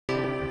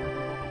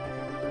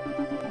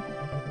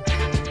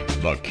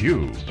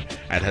theCUBE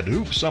at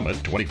Hadoop Summit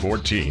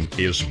 2014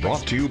 is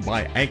brought to you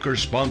by anchor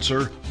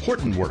sponsor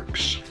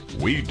Hortonworks.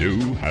 We do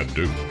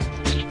Hadoop.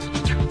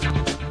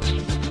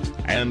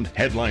 And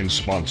headline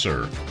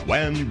sponsor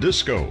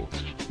WANdisco.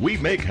 We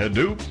make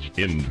Hadoop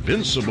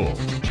invincible.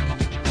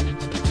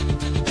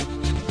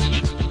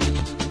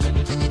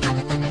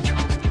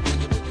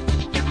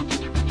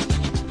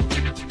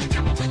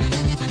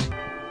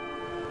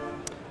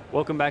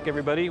 Welcome back,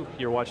 everybody.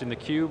 You're watching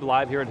theCUBE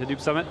live here at Hadoop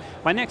Summit.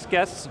 My next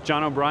guest is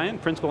John O'Brien,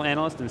 Principal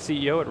Analyst and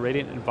CEO at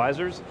Radiant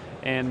Advisors,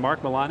 and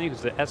Mark Milani,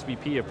 who's the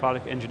SVP of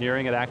Product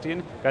Engineering at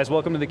Actian. Guys,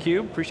 welcome to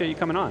theCUBE. Appreciate you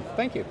coming on.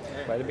 Thank you.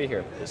 Glad to be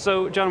here.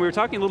 So, John, we were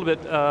talking a little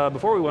bit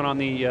before we went on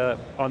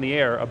the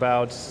air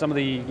about some of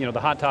the the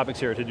hot topics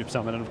here at Hadoop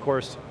Summit, and of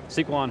course,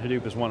 SQL on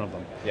Hadoop is one of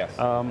them. Yes.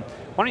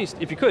 Why don't you,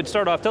 if you could,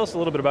 start off, tell us a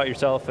little bit about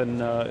yourself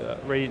and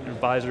Radiant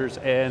Advisors,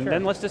 and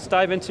then let's just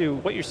dive into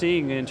what you're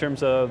seeing in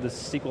terms of the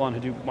SQL on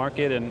Hadoop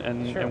market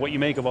and what you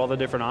make of all the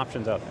different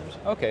options out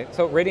there. Okay,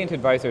 so Radiant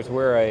Advisors,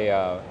 we're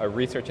a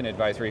research and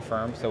advisory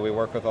firm, so we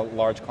work with a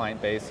large client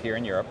base here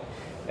in Europe.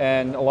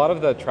 And a lot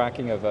of the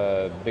tracking of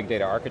big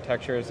data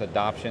architectures,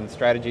 adoption,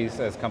 strategies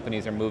as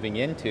companies are moving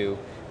into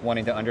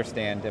wanting to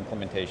understand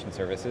implementation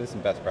services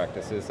and best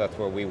practices, that's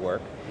where we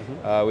work.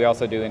 We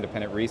also do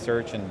independent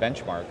research and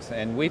benchmarks,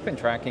 and we've been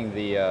tracking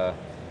the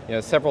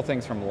several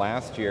things from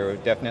last year.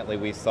 Definitely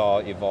we saw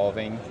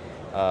evolving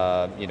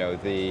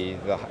the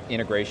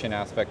integration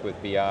aspect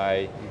with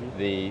BI,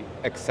 the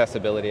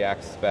accessibility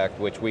aspect,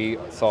 which we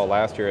saw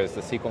last year as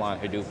the SQL on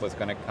Hadoop was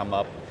going to come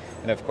up.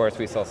 And of course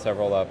we saw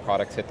several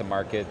products hit the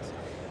market.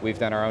 We've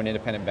done our own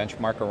independent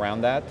benchmark around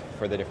that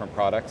for the different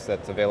products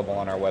that's available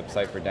on our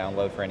website for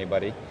download for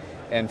anybody.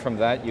 And from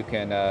that you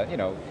can,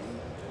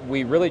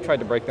 we really tried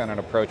to break down an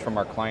approach from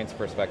our clients'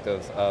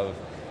 perspectives of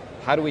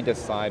how do we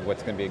decide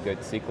what's going to be a good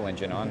SQL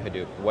engine on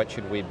Hadoop? What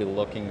should we be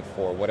looking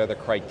for? What are the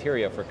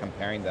criteria for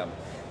comparing them?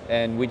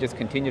 And we just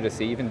continue to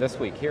see, even this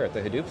week here at the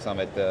Hadoop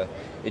Summit,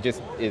 it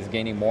just is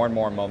gaining more and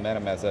more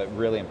momentum as a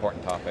really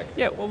important topic.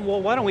 Yeah,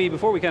 well why don't we,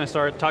 before we kind of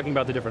start talking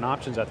about the different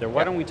options out there,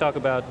 why don't we talk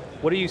about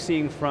what are you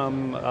seeing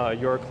from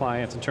your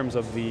clients in terms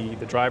of the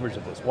drivers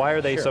of this? Why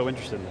are they so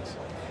interested in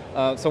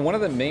this? So one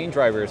of the main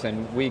drivers,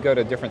 and we go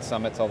to different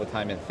summits all the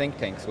time in think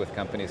tanks with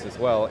companies as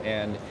well,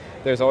 and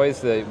there's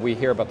always we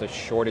hear about the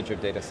shortage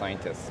of data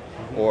scientists,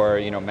 or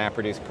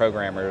MapReduce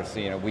programmers.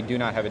 We do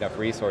not have enough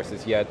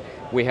resources, yet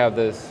we have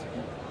this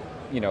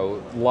a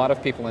lot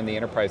of people in the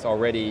enterprise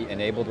already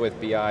enabled with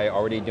BI,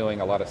 already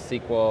doing a lot of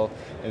SQL,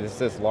 and there's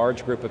this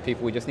large group of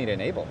people we just need to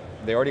enable.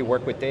 They already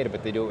work with data,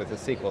 but they do it with the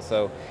SQL.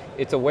 So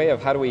it's a way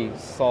of how do we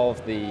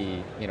solve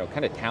the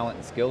kind of talent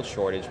and skills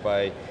shortage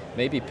by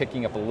maybe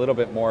picking up a little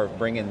bit more of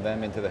bringing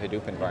them into the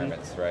Hadoop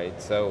environments, right?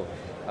 So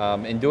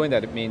in doing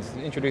that, it means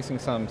introducing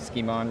some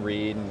schema on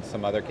read and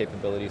some other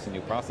capabilities and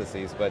new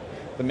processes, but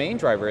the main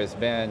driver has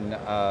been,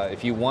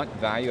 if you want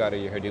value out of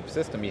your Hadoop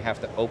system, you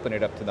have to open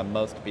it up to the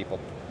most people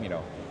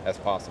as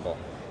possible.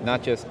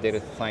 Not just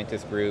data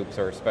scientist groups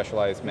or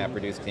specialized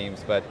MapReduce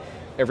teams, but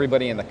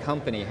everybody in the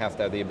company has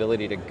to have the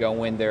ability to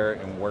go in there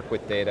and work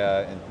with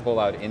data and pull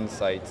out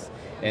insights.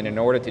 And in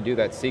order to do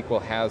that,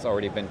 SQL has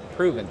already been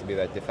proven to be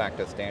that de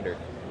facto standard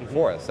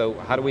for us. So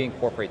how do we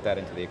incorporate that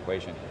into the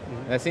equation?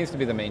 And that seems to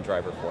be the main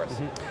driver for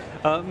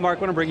us. Mark,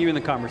 I want to bring you in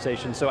the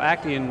conversation. So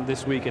Actian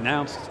this week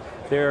announced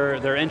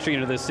their entry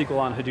into the SQL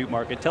on Hadoop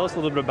market. Tell us a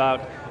little bit about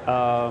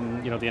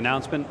the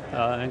announcement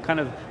and kind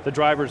of the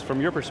drivers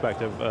from your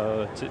perspective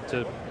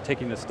to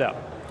taking this step.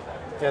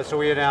 Yeah, so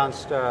we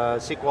announced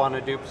SQL on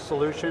Hadoop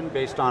solution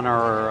based on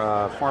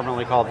our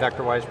formerly called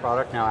VectorWise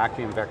product, now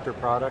Actian Vector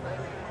product.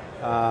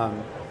 I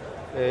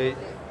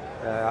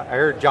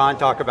heard John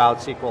talk about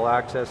SQL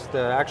Access.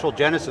 The actual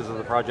genesis of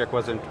the project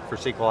wasn't for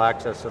SQL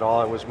Access at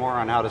all. It was more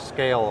on how to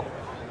scale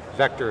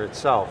Vector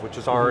itself, which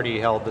has already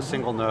held the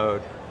single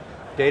node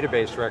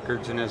database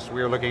records, and as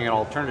we were looking at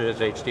alternatives,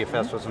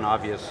 HDFS was an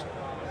obvious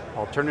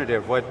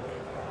alternative. What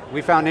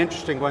we found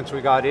interesting once we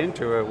got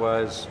into it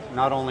was,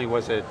 not only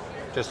was it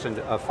just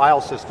a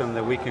file system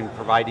that we can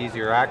provide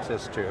easier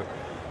access to,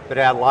 but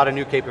it had a lot of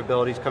new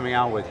capabilities coming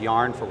out with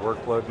Yarn for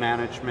workload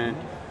management.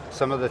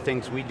 Some of the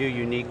things we do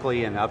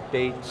uniquely in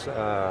updates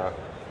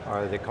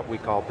we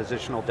call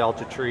positional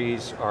delta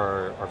trees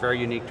are very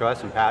unique to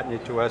us and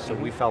patented to us, so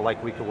we felt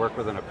like we could work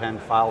with an append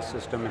file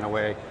system in a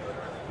way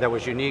that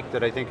was unique,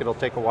 that I think it'll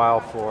take a while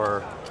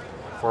for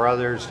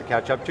others to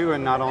catch up to.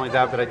 And not only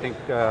that, but I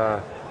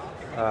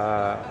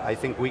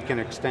think we can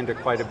extend it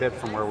quite a bit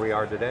from where we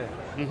are today.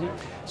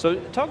 So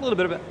talk a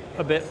little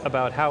bit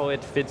about how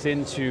it fits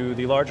into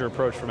the larger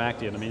approach from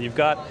Actian. I mean,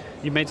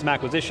 you've made some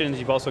acquisitions,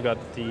 you've also got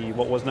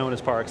what was known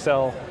as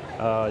ParAccel,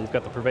 you've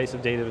got the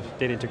pervasive data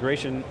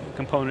integration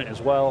component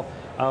as well.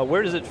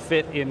 Where does it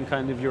fit in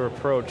kind of your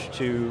approach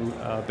to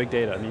big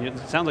data? I mean, it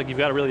sounds like you've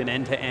got really an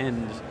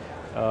end-to-end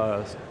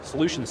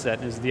solution set,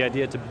 and is the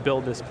idea to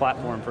build this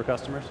platform for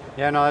customers?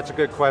 Yeah, no, that's a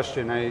good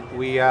question.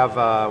 We have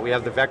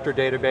the vector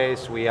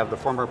database, we have the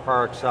former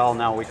ParAccel,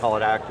 now we call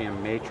it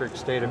Actian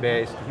Matrix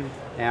database,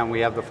 and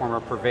we have the former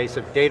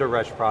pervasive data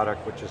rush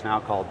product, which is now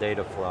called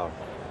Dataflow.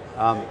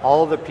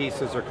 All the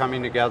pieces are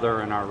coming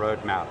together in our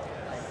roadmap.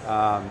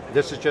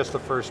 This is just the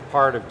first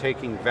part of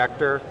taking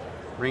vector,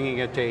 bringing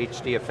it to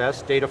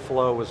HDFS. Data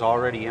flow was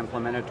already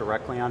implemented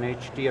directly on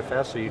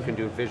HDFS, so you can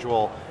do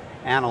visual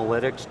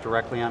analytics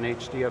directly on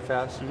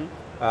HDFS.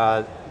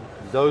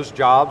 Those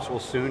jobs will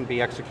soon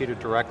be executed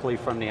directly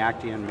from the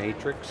Actian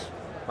Matrix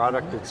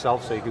product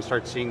itself, so you can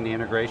start seeing the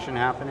integration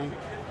happening.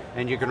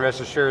 And you can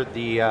rest assured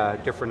the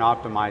different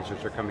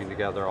optimizers are coming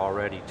together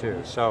already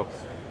too. So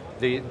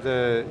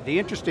the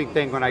interesting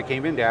thing when I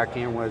came into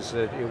Actian was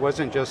that it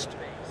wasn't just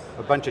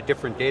a bunch of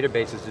different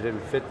databases that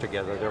didn't fit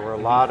together. There were a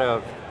lot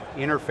of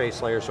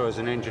interface layers, so as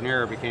an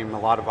engineer it became a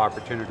lot of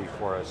opportunity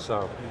for us.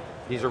 So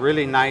these are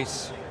really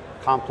nice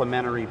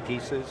complementary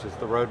pieces. As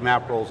the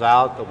roadmap rolls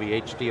out, there'll be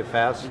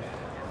HDFS,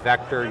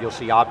 vector, you'll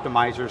see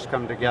optimizers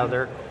come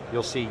together,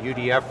 you'll see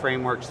UDF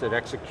frameworks that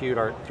execute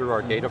through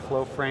our data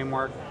flow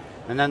framework,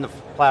 and then the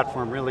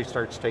platform really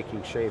starts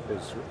taking shape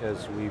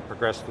as we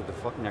progress through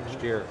the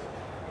next year.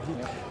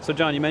 So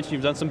John, you mentioned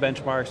you've done some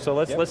benchmarks, so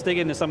let's dig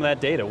into some of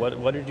that data.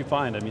 What did you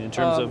find? I mean, in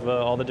terms of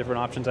all the different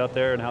options out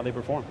there and how they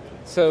perform.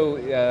 So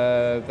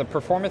the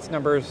performance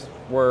numbers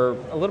were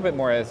a little bit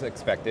more as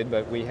expected,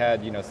 but we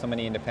had so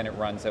many independent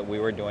runs that we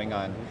were doing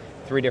on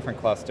 3 different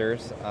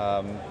clusters.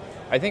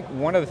 I think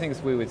one of the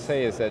things we would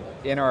say is that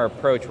in our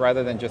approach,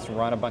 rather than just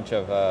run a bunch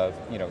of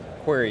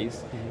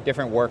queries,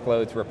 different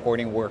workloads,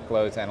 reporting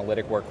workloads,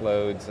 analytic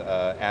workloads,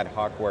 ad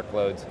hoc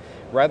workloads,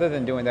 rather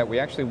than doing that, we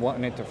actually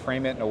wanted to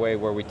frame it in a way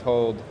where we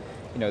told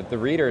the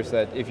readers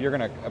that if you're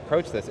going to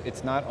approach this,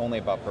 it's not only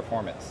about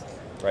performance,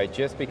 right?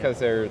 Just because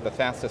they're the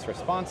fastest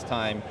response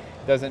time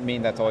doesn't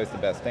mean that's always the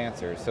best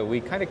answer. So we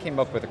kind of came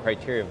up with a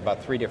criteria of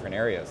about 3 different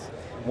areas.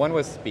 One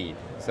was speed,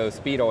 so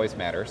speed always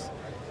matters.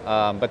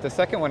 But the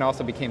second one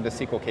also became the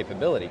SQL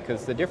capability,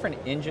 because the different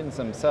engines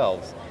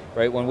themselves,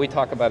 right, when we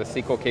talk about a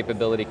SQL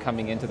capability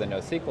coming into the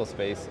NoSQL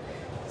space,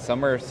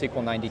 some are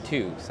SQL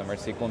 92, some are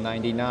SQL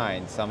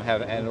 99, some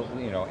have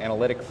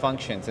analytic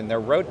functions in their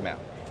roadmap,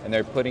 and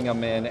they're putting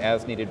them in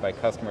as needed by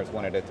customers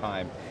one at a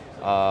time.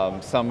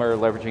 Some are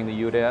leveraging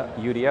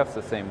the UDFs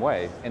the same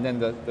way. And then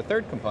the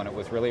third component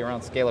was really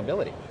around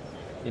scalability.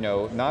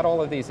 Not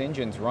all of these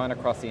engines run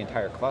across the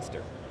entire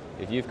cluster.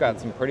 If you've got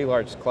some pretty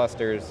large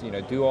clusters,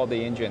 do all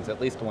the engines, at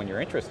least the one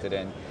you're interested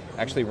in,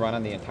 actually run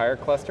on the entire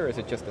cluster, or is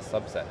it just a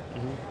subset?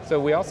 So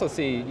we also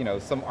see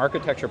some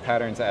architecture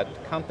patterns at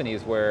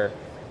companies where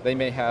they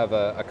may have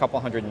a couple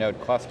hundred node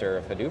cluster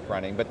of Hadoop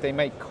running, but they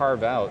might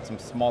carve out some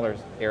smaller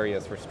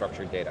areas for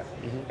structured data.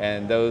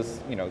 And those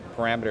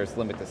parameters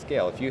limit the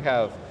scale. If you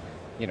have,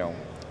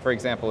 for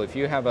example, if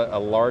you have a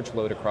large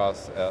load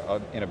across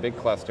in a big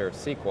cluster of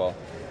SQL,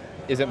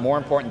 is it more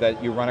important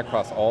that you run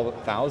across all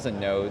 1,000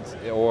 nodes,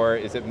 or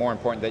is it more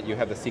important that you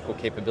have the SQL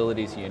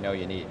capabilities you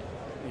need,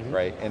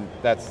 right? And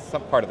that's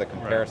some part of the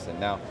comparison. Right.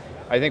 Now,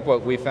 I think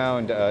what we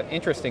found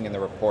interesting in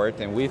the report,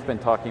 and we've been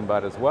talking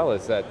about as well,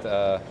 is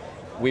that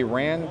we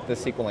ran the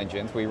SQL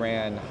engines. We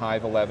ran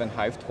Hive 11,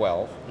 Hive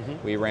 12.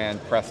 We ran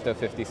Presto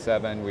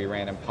 57, we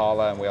ran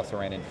Impala, and we also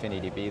ran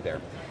InfiniDB there.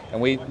 And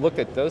we looked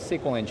at those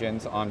SQL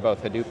engines on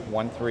both Hadoop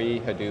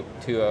 1.3, Hadoop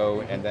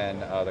 2.0, and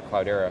then the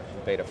Cloudera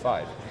Beta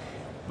 5.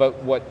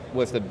 But what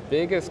was the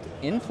biggest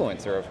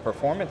influencer of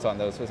performance on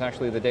those was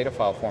actually the data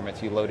file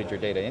formats you loaded your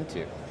data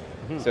into.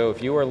 So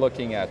if you were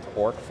looking at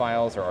ORC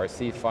files or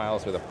RC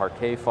files or the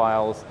Parquet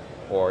files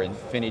or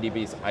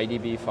InfiniDB's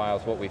IDB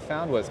files, what we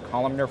found was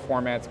columnar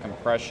formats,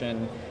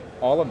 compression,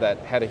 all of that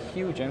had a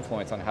huge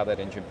influence on how that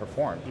engine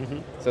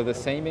performed. So the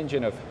same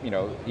engine of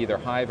either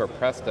Hive or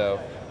Presto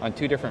on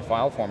 2 different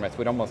file formats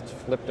would almost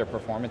flip their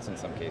performance in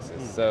some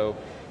cases. So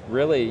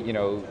really,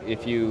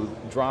 if you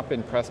drop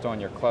in Presto on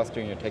your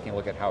cluster and you're taking a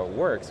look at how it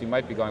works, you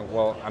might be going,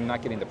 well, I'm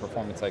not getting the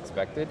performance I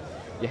expected.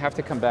 You have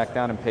to come back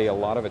down and pay a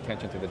lot of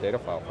attention to the data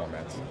file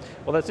formats.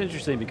 Well, that's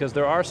interesting because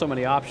there are so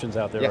many options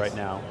out there right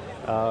now.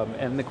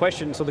 And the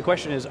question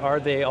is, are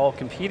they all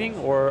competing,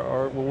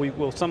 or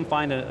will some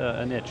find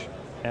a niche?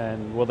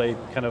 And will they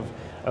kind of,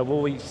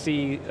 will we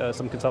see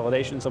some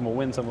consolidation, some will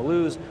win, some will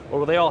lose, or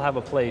will they all have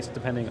a place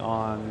depending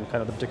on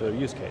kind of the particular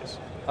use case?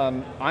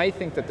 I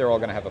think that they're all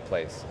going to have a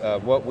place.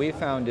 What we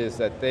found is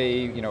that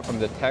they, from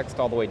the text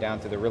all the way down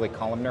to the really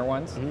columnar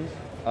ones,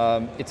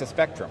 it's a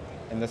spectrum.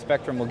 And the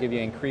spectrum will give you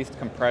increased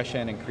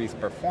compression, increased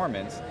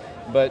performance,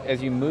 but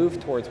as you move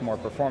towards more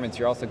performance,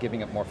 you're also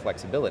giving it more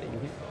flexibility,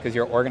 because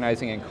you're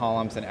organizing in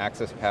columns and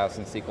access paths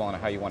in SQL on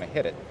how you want to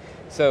hit it.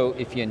 So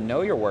if you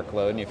know your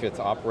workload, and if it's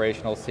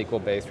operational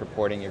SQL-based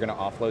reporting, you're going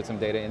to offload some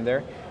data in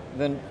there,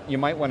 then you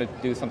might want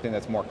to do something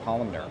that's more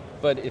columnar.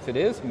 But if it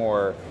is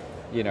more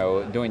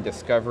doing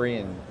discovery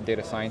and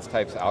data science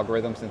types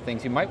algorithms and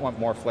things, you might want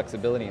more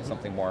flexibility and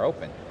something more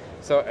open.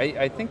 So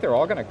I think they're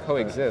all going to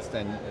coexist,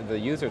 and the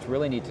users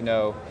really need to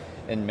know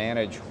and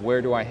manage where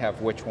do I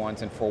have which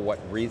ones and for what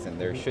reason.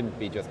 There shouldn't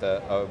be just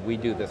we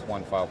do this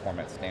one file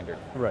format standard.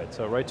 Right,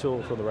 so right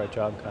tool for the right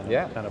job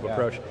kind of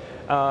approach.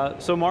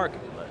 So Mark,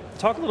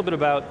 talk a little bit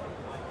about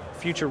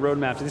future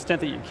roadmaps to the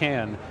extent that you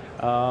can.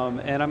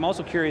 And I'm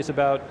also curious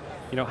about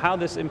how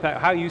this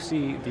how you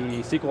see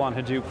the SQL on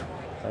Hadoop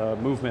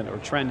movement or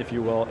trend, if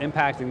you will,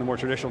 impacting the more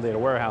traditional data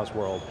warehouse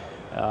world.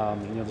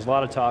 There's a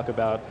lot of talk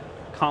about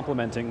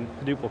complementing,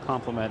 Hadoop will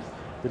complement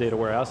the data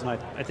warehouse, and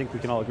I think we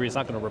can all agree it's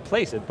not going to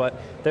replace it, but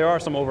there are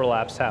some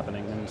overlaps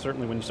happening, and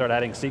certainly when you start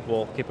adding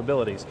SQL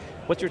capabilities.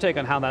 What's your take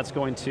on how that's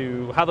going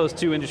to, how those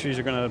two industries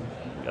are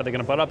they going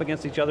to butt up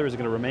against each other? Is it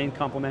going to remain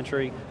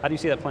complementary? How do you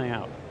see that playing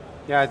out?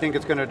 Yeah, I think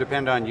it's going to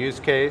depend on use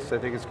case. I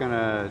think it's going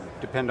to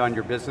depend on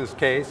your business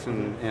case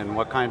and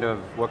what kind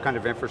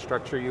of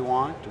infrastructure you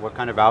want, what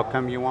kind of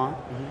outcome you want.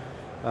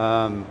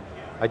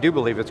 I do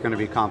believe it's going to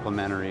be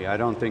complementary. I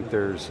don't think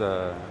there's,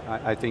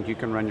 I think you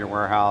can run your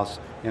warehouse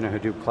in a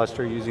Hadoop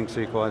cluster using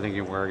SQL. I think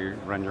you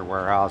run your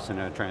warehouse in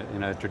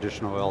a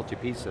traditional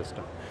LTP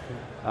system.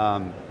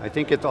 I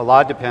think a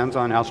lot depends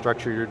on how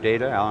structured your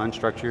data, how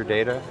unstructured your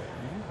data,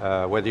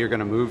 whether you're going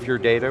to move your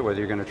data, whether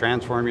you're going to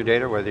transform your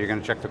data, whether you're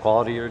going to check the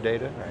quality of your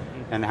data,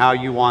 and how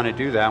you want to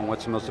do that and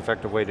what's the most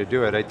effective way to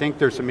do it. I think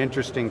there's some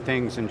interesting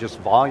things in just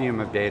volume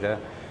of data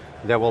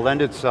that will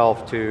lend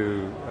itself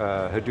to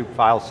Hadoop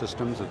file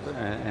systems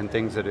and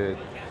things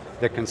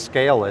that can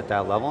scale at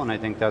that level, and I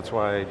think that's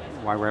why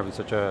we're having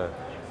such a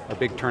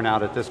big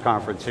turnout at this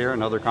conference here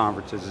and other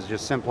conferences, is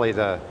just simply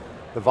the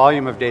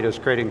volume of data is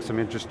creating some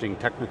interesting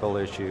technical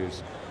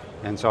issues.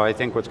 And so I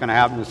think what's going to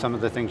happen is some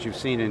of the things you've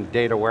seen in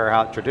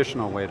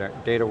traditional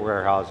data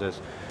warehouses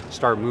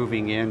start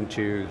moving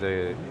into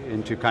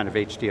kind of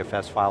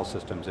HDFS file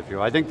systems, if you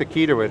will. I think the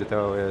key to it,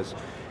 though, is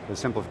the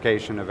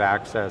simplification of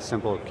access,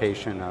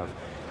 simplification of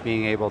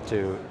being able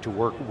to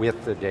work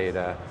with the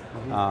data,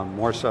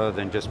 more so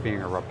than just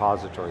being a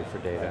repository for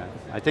data.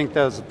 I think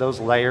those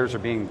layers are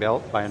being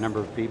built by a number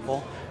of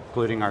people,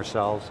 including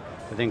ourselves.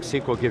 I think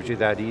SQL gives you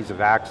that ease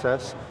of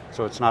access,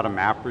 so it's not a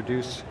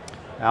MapReduce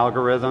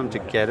algorithm to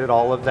get at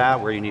all of that,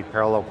 where you need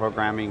parallel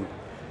programming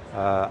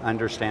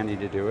understanding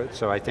to do it.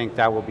 So I think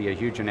that will be a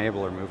huge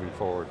enabler moving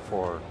forward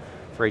for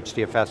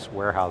HDFS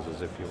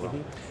warehouses, if you will.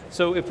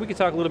 So if we could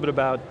talk a little bit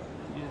about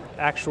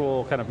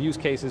actual kind of use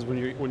cases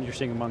when you're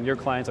seeing among your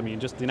clients. I mean,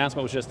 just the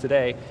announcement was just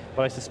today,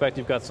 but I suspect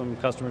you've got some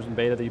customers in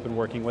beta that you've been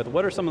working with.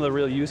 What are some of the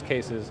real use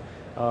cases,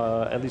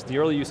 at least the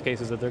early use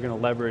cases, that they're going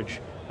to leverage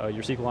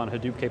your SQL on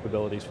Hadoop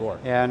capabilities for?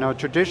 Yeah, no,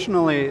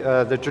 traditionally,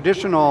 the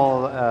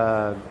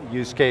traditional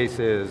use case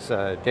is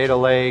data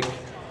lake,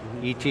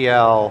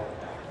 ETL,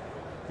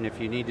 and if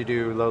you need to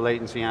do low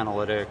latency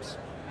analytics,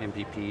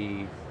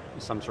 MPP,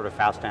 some sort of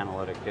fast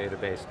analytic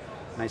database.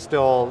 And a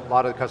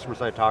lot of the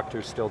customers I talk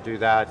to still do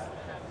that.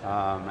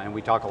 And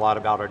we talk a lot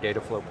about our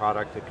data flow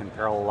product that can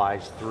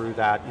parallelize through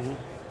that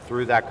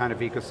kind of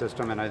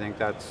ecosystem, and I think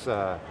that's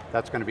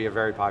going to be a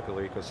very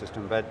popular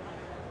ecosystem. But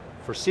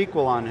for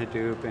SQL on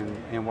Hadoop,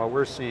 and what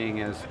we're seeing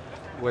is,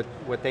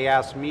 what they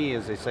ask me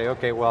is, they say,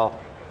 okay, well,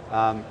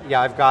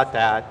 yeah, I've got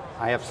that.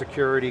 I have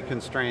security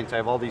constraints. I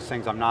have all these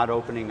things. I'm not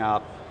opening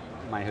up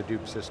my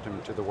Hadoop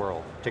system to the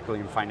world,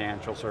 particularly in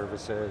financial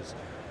services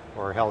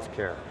or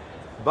healthcare.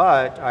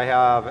 But I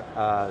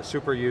have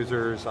super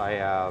users, I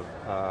have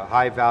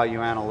high value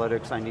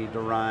analytics I need to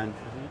run.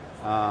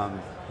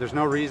 There's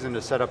no reason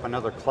to set up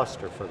another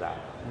cluster for that.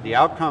 The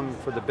outcome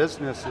for the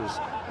business is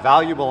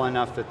valuable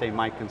enough that they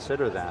might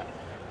consider that.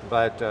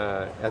 But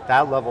at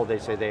that level, they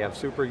say they have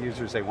super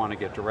users, they want to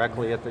get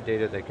directly at the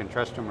data, they can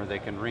trust them, or they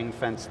can ring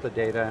fence the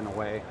data in a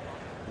way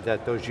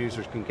that those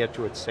users can get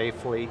to it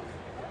safely,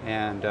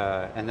 and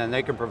then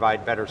they can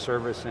provide better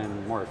service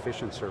and more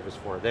efficient service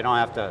for it. They don't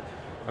have to,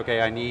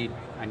 okay, I need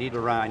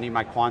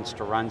my quants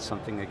to run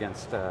something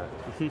against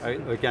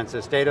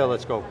this data.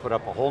 Let's go put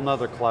up a whole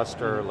nother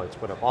cluster. Let's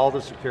put up all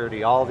the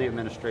security, all the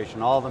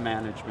administration, all the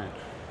management.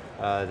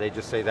 They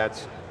just say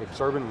that's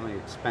exorbitantly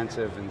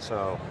expensive, and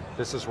so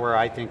this is where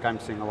I think I'm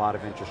seeing a lot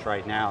of interest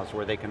right now, is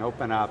where they can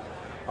open up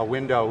a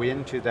window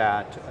into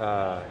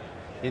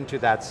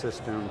that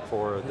system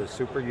for the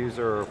super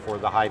user or for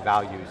the high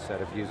value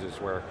set of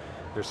users, where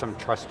there's some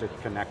trusted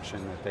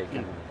connection that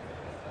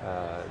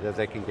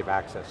they can give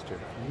access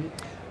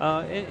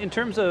to. In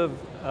terms of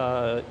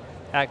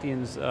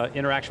Actian's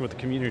interaction with the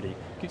community,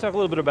 can you talk a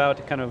little bit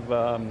about kind of,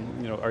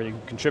 are you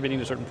contributing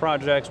to certain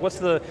projects? What's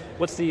the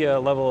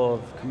level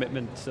of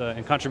commitment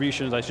and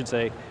contributions, I should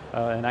say,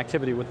 and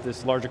activity with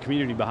this larger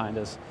community behind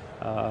us?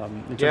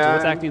 In terms of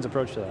what's Actian's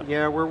approach to that?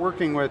 Yeah, we're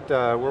working with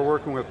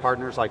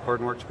partners like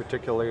Hortonworks,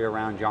 particularly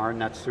around Yarn.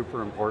 That's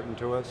super important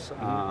to us.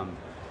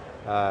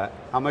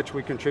 How much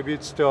we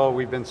contribute still,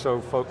 we've been so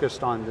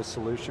focused on this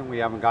solution, we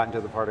haven't gotten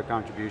to the part of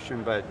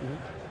contribution, but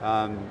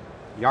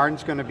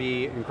Yarn's going to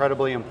be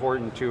incredibly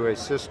important to a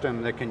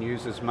system that can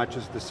use as much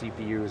as the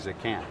CPU as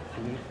it can.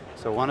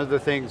 So one of the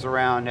things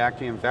around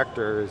Actian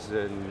Vector is,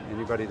 and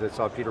anybody that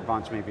saw Peter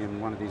Bonds maybe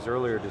in one of these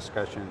earlier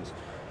discussions,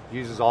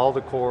 uses all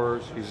the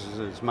cores, uses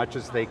as much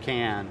as they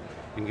can,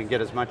 and can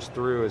get as much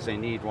through as they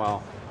need.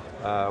 Well,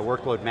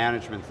 workload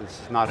management, this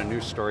is not a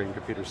new story in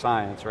computer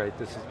science, right?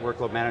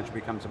 Workload management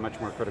becomes a much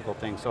more critical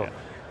thing. So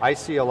I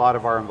see a lot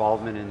of our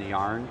involvement in the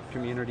Yarn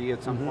community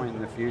at some point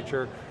in the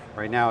future.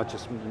 Right now it's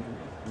just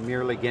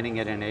merely getting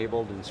it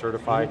enabled and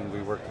certified, and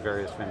we work with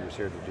various vendors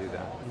here to do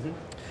that.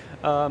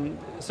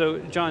 So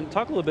John,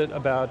 talk a little bit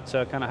about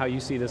kind of how you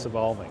see this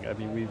evolving. I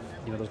mean,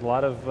 there's a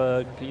lot of,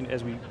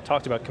 as we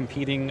talked about,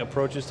 competing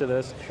approaches to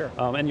this. Sure.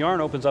 And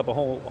Yarn opens up a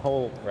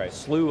whole Right.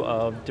 slew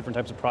of different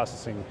types of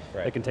processing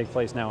Right. that can take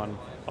place now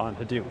on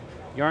Hadoop.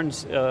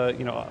 Yarn's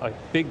a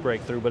big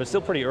breakthrough, but it's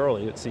still pretty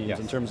early, it seems, Yes.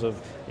 in terms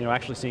of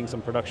actually seeing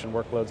some production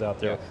workloads out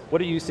there. Yes. What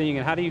are you seeing,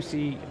 and how do you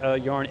see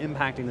Yarn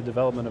impacting the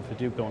development of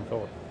Hadoop going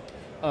forward?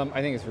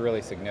 I think it's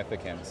really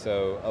significant.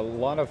 So a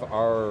lot of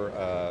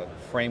our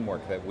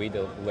framework that we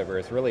deliver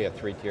is really a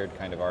three-tiered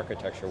kind of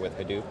architecture with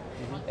Hadoop.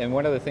 And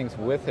one of the things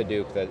with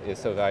Hadoop that is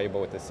so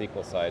valuable with the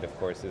SQL side, of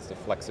course, is the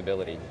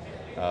flexibility,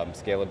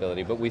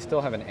 scalability. But we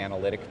still have an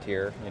analytic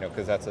tier,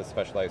 because that's a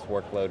specialized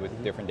workload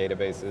with different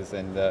databases,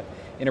 and the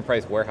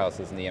enterprise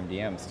warehouses and the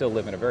MDM still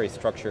live in a very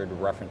structured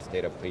reference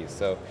data piece.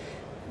 So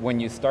when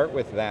you start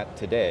with that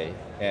today,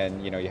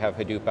 and you have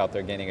Hadoop out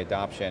there gaining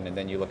adoption, and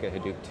then you look at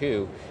Hadoop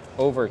 2,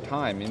 over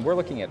time, and we're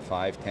looking at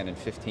 5, 10, and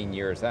 15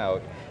 years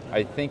out,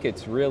 I think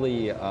it's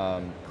really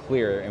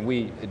clear, and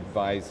we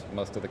advise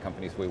most of the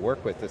companies we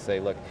work with to say,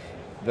 look,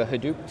 the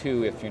Hadoop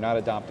 2, if you're not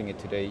adopting it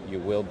today, you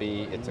will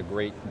be. It's a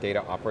great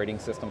data operating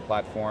system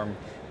platform.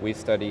 We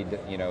studied,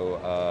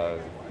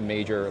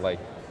 major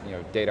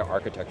data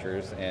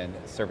architectures and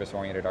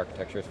service-oriented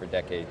architectures for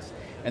decades.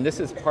 And this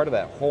is part of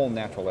that whole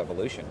natural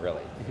evolution,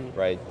 really,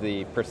 right?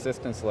 The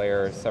persistence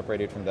layer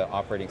separated from the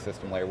operating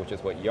system layer, which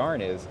is what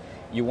Yarn is,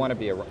 you want to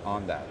be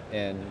on that.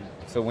 And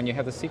so when you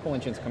have the SQL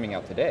engines coming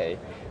out today,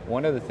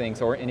 one of the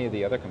things, or any of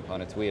the other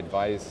components we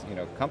advise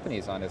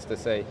companies on, is to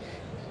say,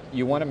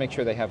 you want to make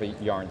sure they have a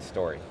Yarn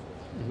story.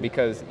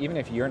 Because even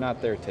if you're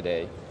not there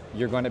today,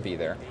 you're going to be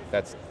there.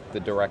 That's the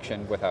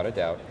direction, without a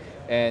doubt.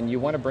 And you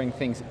want to bring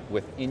things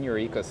within your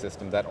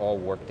ecosystem that all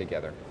work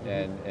together.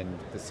 And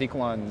the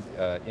SQL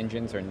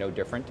engines are no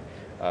different.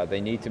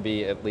 They need to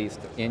be at least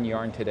in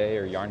Yarn today,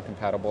 or Yarn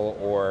compatible,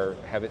 or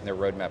have it in their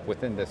roadmap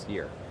within this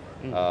year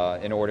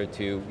in order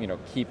to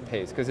keep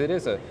pace. Because it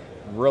is a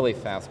really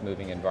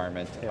fast-moving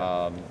environment.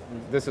 Yeah.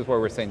 This is where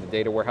we're saying the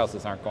data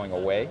warehouses aren't going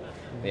away,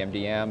 the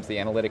MDMs, the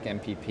analytic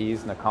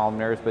MPPs, and the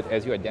columnars, but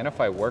as you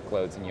identify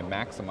workloads and you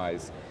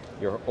maximize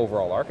your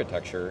overall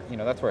architecture,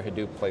 that's where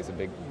Hadoop plays a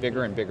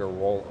bigger and bigger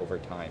role over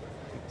time.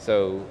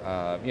 So,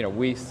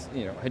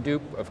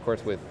 Hadoop, of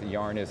course, with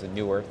Yarn is a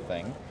newer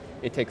thing.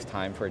 It takes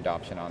time for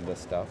adoption on this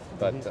stuff,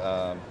 but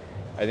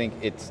I think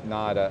it's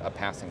not a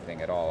passing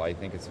thing at all. I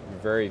think it's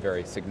a very,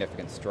 very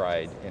significant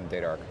stride in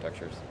data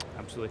architectures.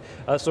 Absolutely.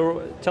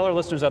 So tell our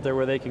listeners out there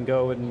where they can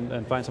go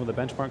and find some of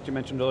the benchmarks you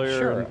mentioned earlier.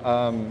 Sure.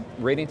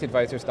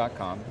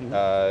 Radiantadvisors.com.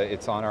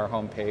 It's on our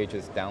homepage.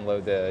 Just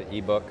download the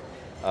ebook.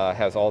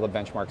 Has all the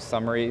benchmark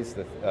summaries,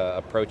 the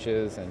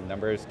approaches and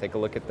numbers. Take a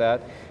look at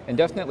that. And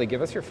definitely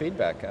give us your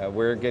feedback.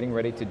 We're getting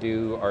ready to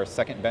do our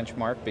second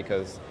benchmark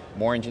because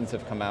more engines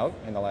have come out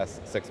in the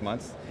last 6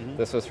 months.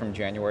 This was from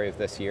January of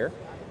this year.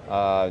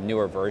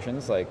 Newer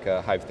versions like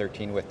Hive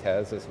 13 with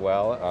Tez as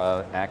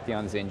well.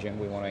 Action's engine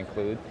we want to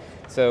include.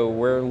 So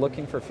we're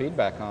looking for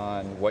feedback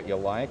on what you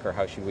like, or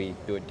how should we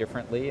do it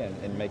differently,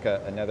 and make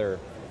another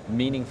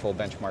meaningful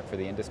benchmark for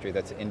the industry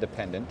that's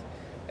independent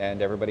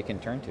and everybody can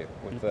turn to,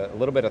 with a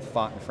little bit of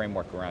thought and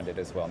framework around it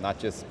as well, not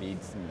just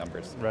speeds and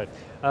numbers. Right.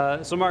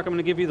 So Mark, I'm going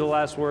to give you the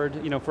last word.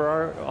 For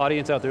our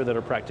audience out there that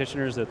are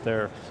practitioners, that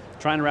they're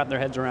trying to wrap their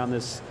heads around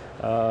this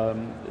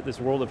this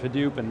world of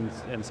Hadoop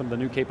and some of the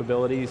new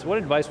capabilities, what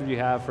advice would you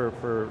have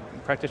for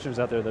practitioners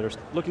out there that are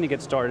looking to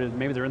get started?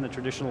 Maybe they're in the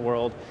traditional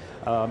world.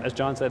 As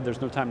John said,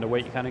 there's no time to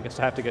wait, you kind of just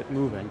have to get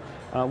moving.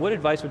 What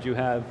advice would you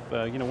have,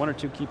 one or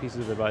two key pieces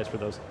of advice for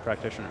those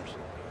practitioners?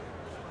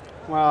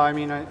 Well, I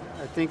mean, I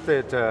think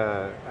that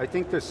I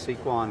think this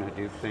SQL and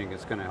Hadoop thing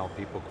is going to help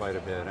people quite a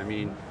bit. I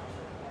mean,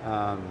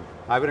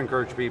 I would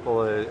encourage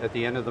people at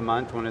the end of the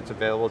month when it's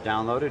available,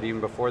 download it. Even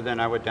before then,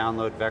 I would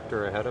download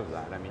Vector ahead of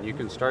that. I mean, you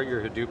can start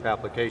your Hadoop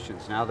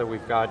applications. Now that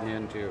we've gotten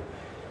into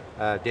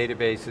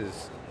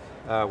databases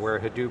where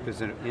Hadoop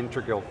is an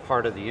integral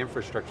part of the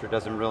infrastructure, it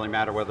doesn't really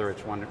matter whether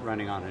it's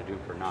running on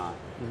Hadoop or not.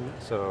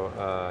 So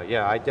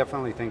yeah, I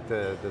definitely think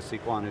the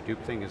SQL and Hadoop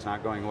thing is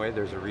not going away.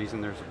 There's a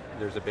reason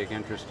there's a big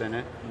interest in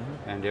it,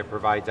 and it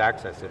provides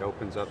access. It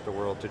opens up the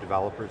world to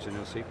developers in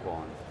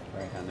SQL,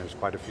 and there's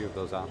quite a few of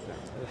those out there.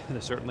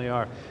 There certainly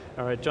are.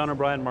 All right, John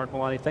O'Brien, Mark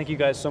Milani, thank you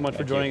guys so much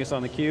for joining us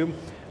on theCUBE.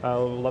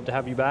 We'd love to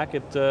have you back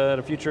at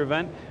a future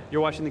event.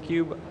 You're watching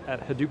theCUBE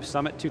at Hadoop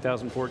Summit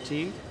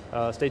 2014.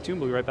 Stay tuned,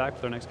 we'll be right back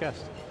with our next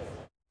guest.